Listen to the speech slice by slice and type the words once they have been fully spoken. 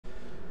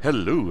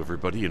Hello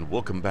everybody and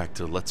welcome back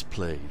to Let's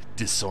Play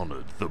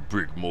Dishonored, the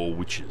Brigmore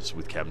Witches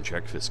with Captain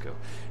Jack Fisco.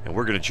 And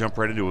we're going to jump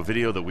right into a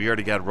video that we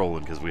already got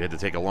rolling because we had to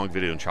take a long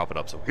video and chop it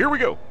up, so here we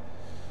go!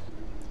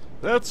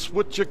 That's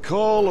what you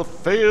call a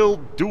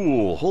failed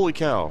duel, holy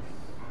cow.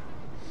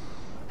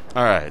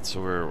 Alright,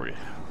 so where are we?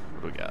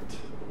 What do we got?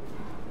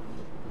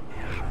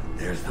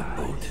 There's the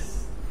boat.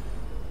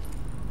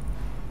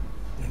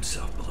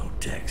 Himself below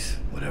decks.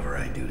 Whatever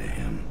I do to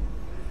him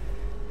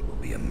will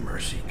be a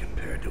mercy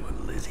compared to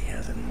what Lizzie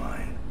has in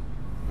mind.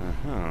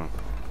 Uh-huh.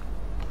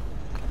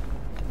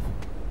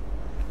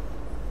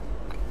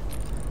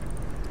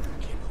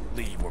 Can't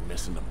believe we're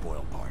missing the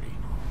boil party.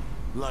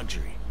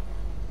 Luxury.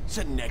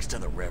 Sitting next to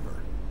the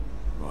river.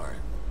 Or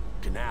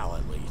canal,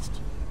 at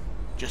least.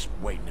 Just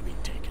waiting to be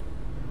taken.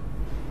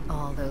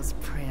 All those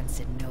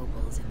prancing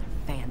nobles in their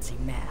fancy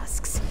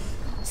masks.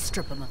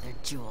 Strip them of their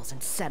jewels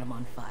and set them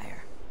on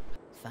fire.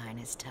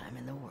 Finest time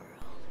in the world.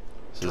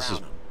 So this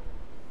is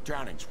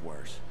Drowning's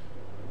worse.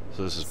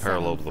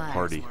 parallel to the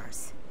party.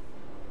 Worse.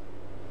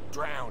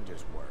 Drowned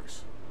is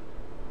worse.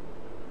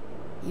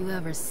 You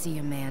ever see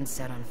a man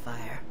set on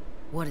fire?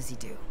 What does he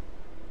do?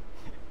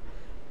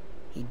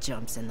 He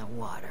jumps in the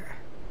water.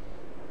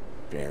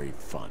 Very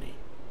funny.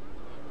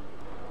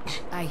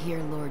 I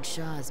hear Lord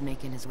Shaw is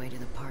making his way to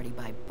the party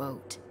by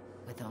boat,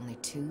 with only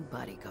 2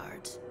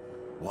 bodyguards.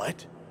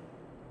 What?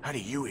 How do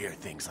you hear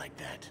things like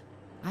that?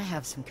 I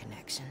have some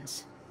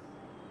connections.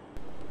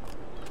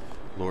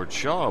 Lord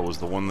Shaw was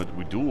the one that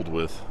we dueled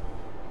with.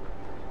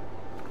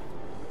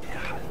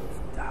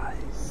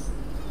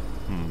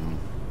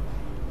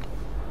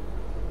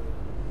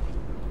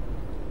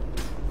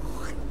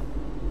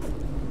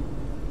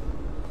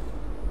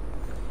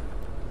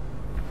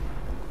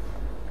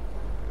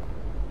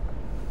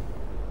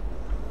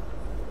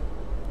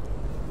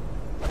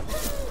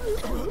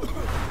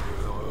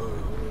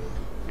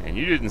 And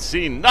you didn't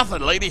see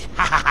nothing, lady.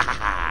 Ha ha ha ha.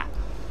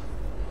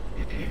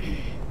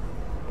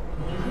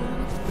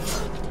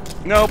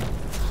 Nope.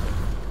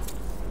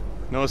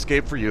 No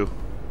escape for you.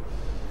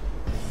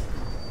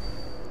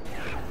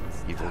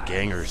 Evil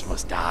gangers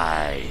must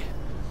die.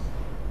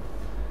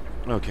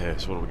 Okay,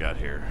 so what do we got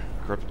here?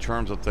 Corrupted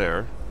charms up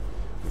there.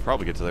 We'll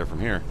probably get to there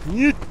from here.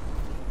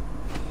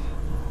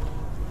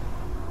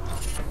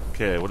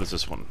 Okay, what is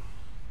this one?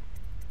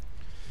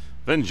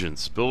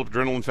 Vengeance. Build up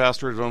adrenaline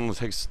faster. It only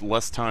takes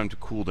less time to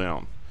cool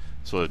down.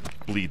 So it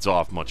bleeds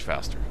off much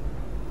faster.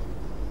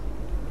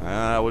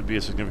 That would be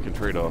a significant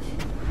trade-off.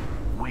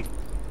 Wake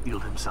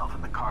sealed himself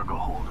in the cargo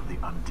hold of the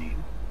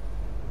Undine.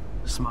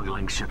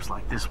 Smuggling ships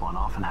like this one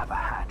often have a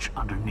hatch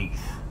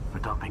underneath for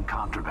dumping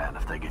contraband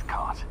if they get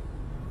caught.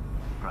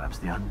 Perhaps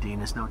the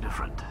Undine is no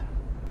different.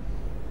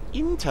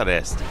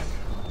 Interesting.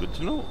 Good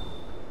to know.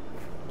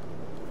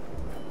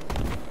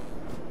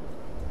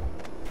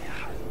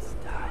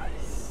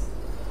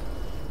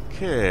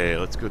 Okay,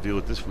 let's go deal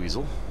with this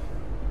weasel.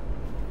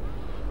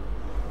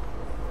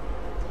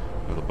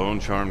 Another bone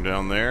charm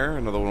down there,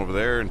 another one over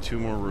there, and 2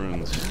 more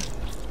runes.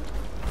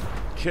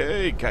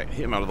 Okay, got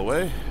him out of the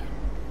way.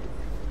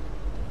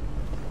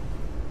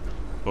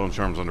 Bone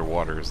charm's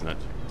underwater, isn't it?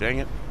 Dang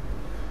it.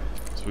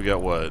 So we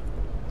got what?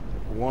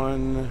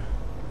 1...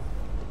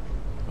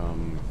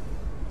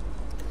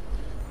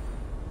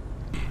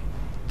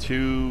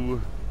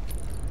 2...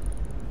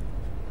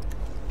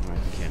 I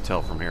can't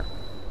tell from here.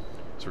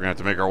 So we're gonna have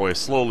to make our way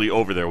slowly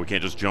over there. We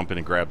can't just jump in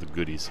and grab the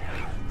goodies.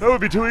 That would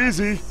be too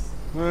easy.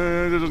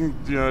 It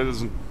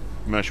doesn't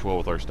mesh well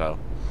with our style.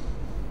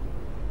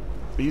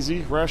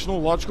 Easy,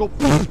 rational, logical.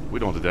 We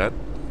don't do that.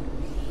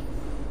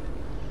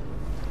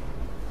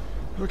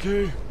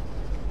 Okay.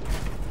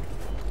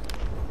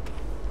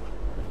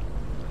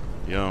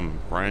 Yum,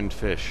 brined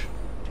fish,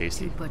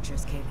 tasty. 2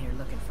 butchers came here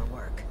looking for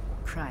work,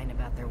 crying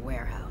about their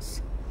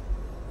warehouse.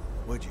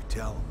 What'd you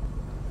tell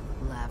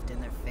him? Laughed in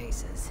their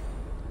faces.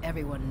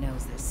 Everyone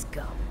knows they're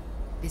scum.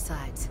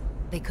 Besides,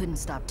 they couldn't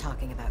stop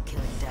talking about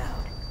killing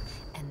Dowd.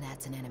 And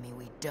that's an enemy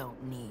we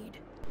don't need.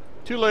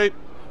 Too late.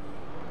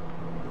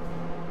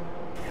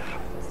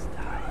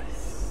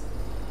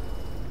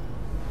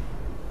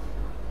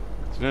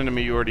 It's an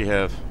enemy you already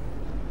have.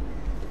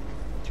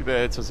 Too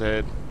bad, so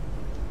sad.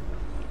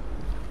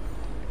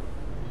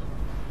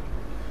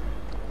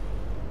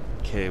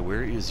 Okay,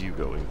 where is you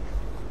going?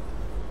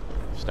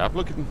 Stop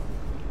looking.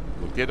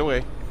 Look the other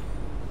way.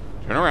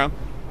 Turn around.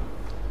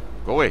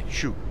 Go away.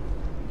 Shoot.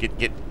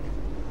 Get.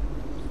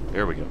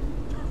 There we go.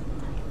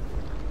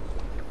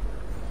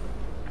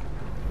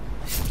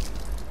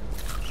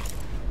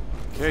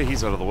 Okay,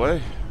 he's out of the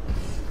way.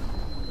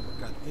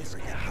 Got this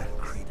getting that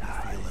creepy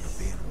feeling of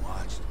being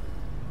watched.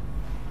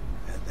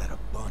 Had that a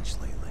bunch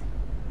lately.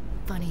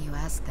 Funny you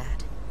ask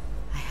that.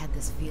 I had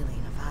this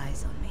feeling of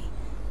eyes on me.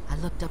 I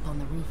looked up on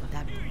the roof of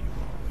that...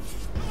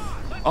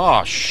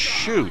 Oh,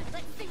 shoot.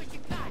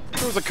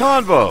 There was a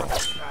convo.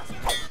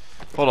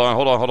 Hold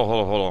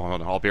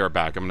on. I'll be right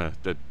back. I'm gonna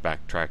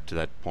backtrack to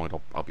that point.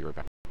 I'll be right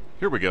back.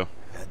 Here we go.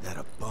 Had that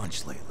a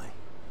bunch lately.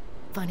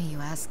 Funny you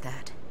ask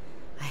that.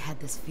 I had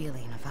this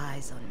feeling of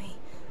eyes on me.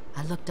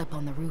 I looked up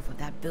on the roof of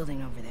that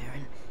building over there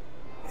and...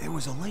 There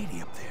was a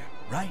lady up there,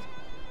 right?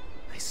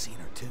 I seen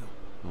her too.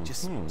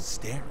 Just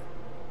staring.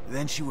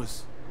 Then she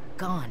was...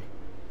 Gone.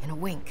 In a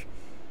wink.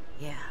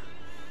 Yeah.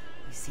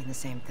 We've seen the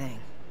same thing.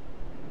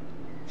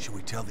 Should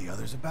we tell the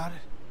others about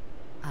it?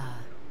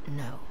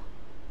 No.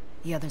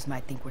 The others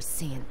might think we're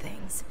seeing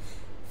things.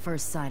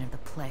 First sign of the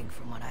plague,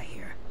 from what I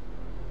hear.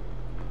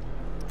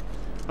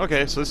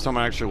 Okay, so this time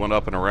I actually went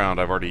up and around.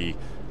 I've already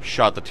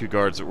shot the 2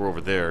 guards that were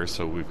over there,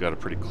 so we've got a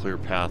pretty clear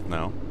path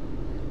now,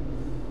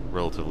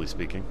 relatively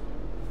speaking.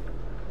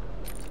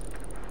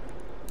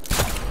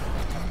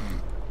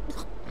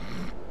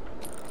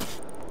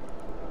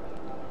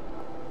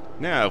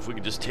 Now, if we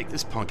could just take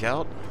this punk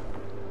out.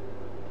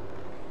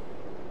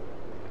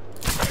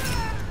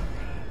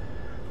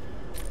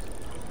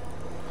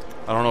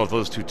 I don't know if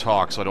those 2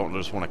 talk, so I don't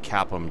just want to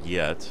cap them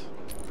yet.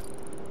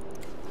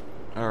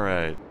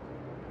 Alright.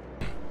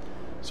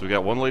 So we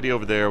got one lady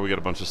over there, we got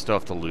a bunch of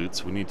stuff to loot,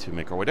 so we need to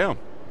make our way down.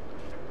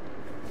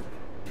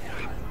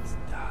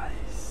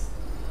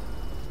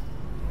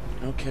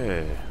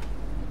 Okay.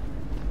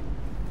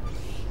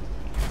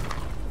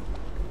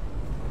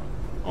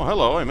 Oh,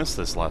 hello, I missed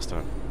this last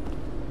time.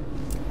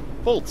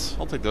 Bolts,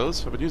 I'll take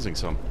those, I've been using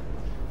some.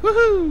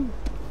 Woohoo!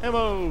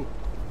 Ammo!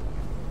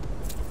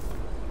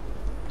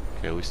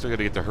 Okay, we still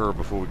gotta get to her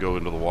before we go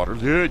into the water.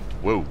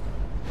 Whoa.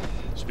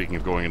 Speaking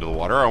of going into the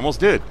water, I almost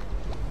did.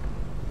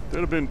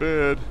 That'd have been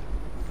bad.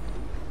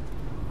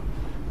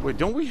 Wait,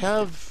 don't we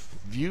have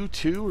view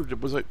 2? Or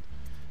was it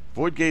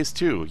void gaze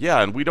 2?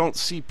 Yeah, and we don't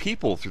see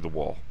people through the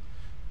wall.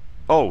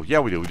 Oh, yeah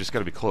we do. We just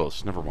gotta be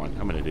close. Never mind.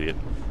 I'm an idiot.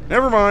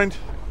 Never mind.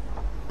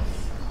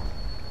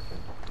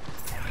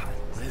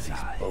 Lizzie's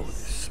boat is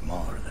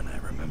smaller than I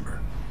remember.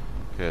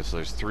 Okay, so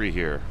there's 3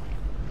 here.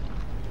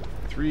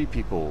 3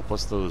 people,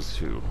 plus those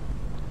 2.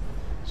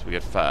 So we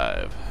got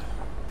 5.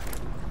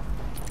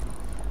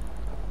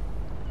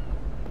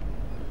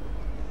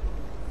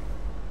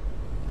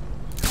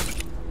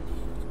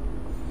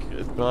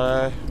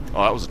 Goodbye.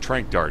 Oh, that was a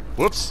trank dart.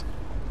 Whoops.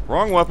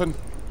 Wrong weapon.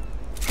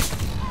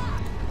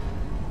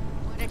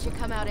 Why don't you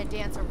come out and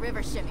dance a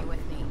river shimmy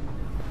with me?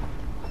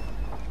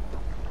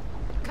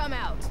 Come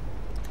out.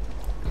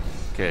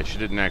 Okay, she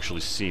didn't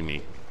actually see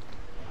me.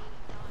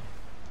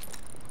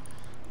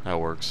 That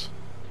works.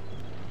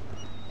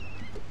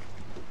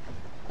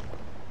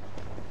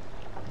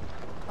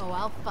 Oh,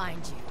 I'll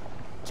find you.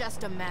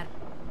 Just a matter.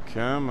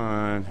 Come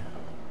on.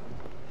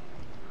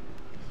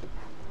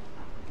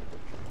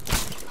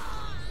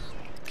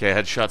 Okay,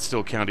 headshots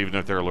still count even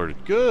if they're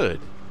alerted. Good.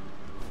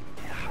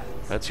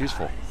 That's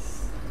useful.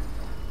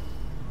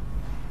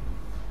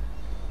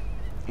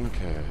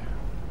 Okay.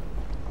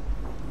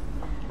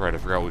 Right, I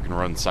forgot we can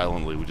run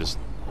silently. We just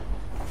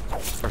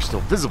are still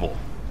visible.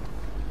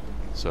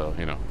 So,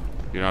 you know,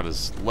 you're not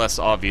as less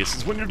obvious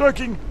as when you're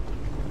ducking.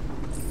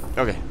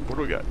 Okay, what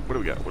do we got? What do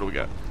we got? What do we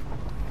got?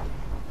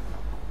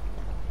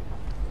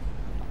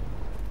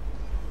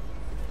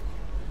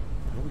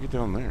 How do we get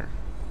down there?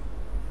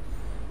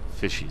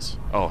 Fishies.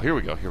 Oh, here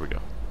we go, here we go.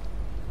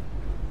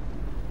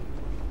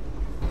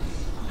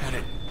 Had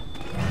it.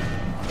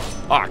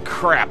 Ah,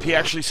 crap, he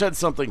actually said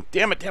something.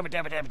 Damn it, damn it,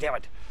 damn it, damn it, damn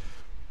it.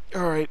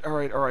 Alright,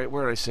 alright, alright,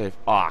 where did I save?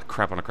 Ah,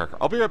 crap on a cracker.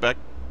 I'll be right back.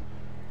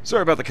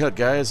 Sorry about the cut,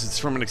 guys. It's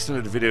from an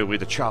extended video. We had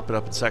to chop it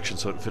up in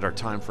sections so it fit our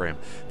time frame.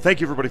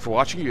 Thank you, everybody, for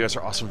watching. You guys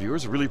are awesome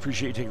viewers. I really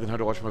appreciate you taking the time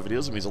to watch my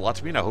videos. It means a lot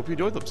to me, and I hope you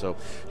enjoyed them. So,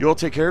 you all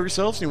take care of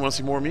yourselves, and you want to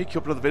see more of me, keep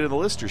up another video on the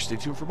list, or stay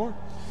tuned for more.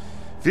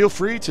 Feel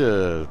free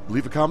to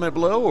leave a comment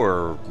below,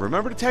 or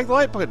remember to tag the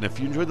like button if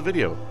you enjoyed the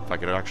video, if I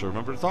could actually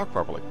remember to talk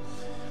properly.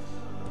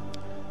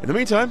 In the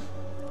meantime,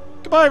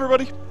 goodbye,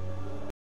 everybody.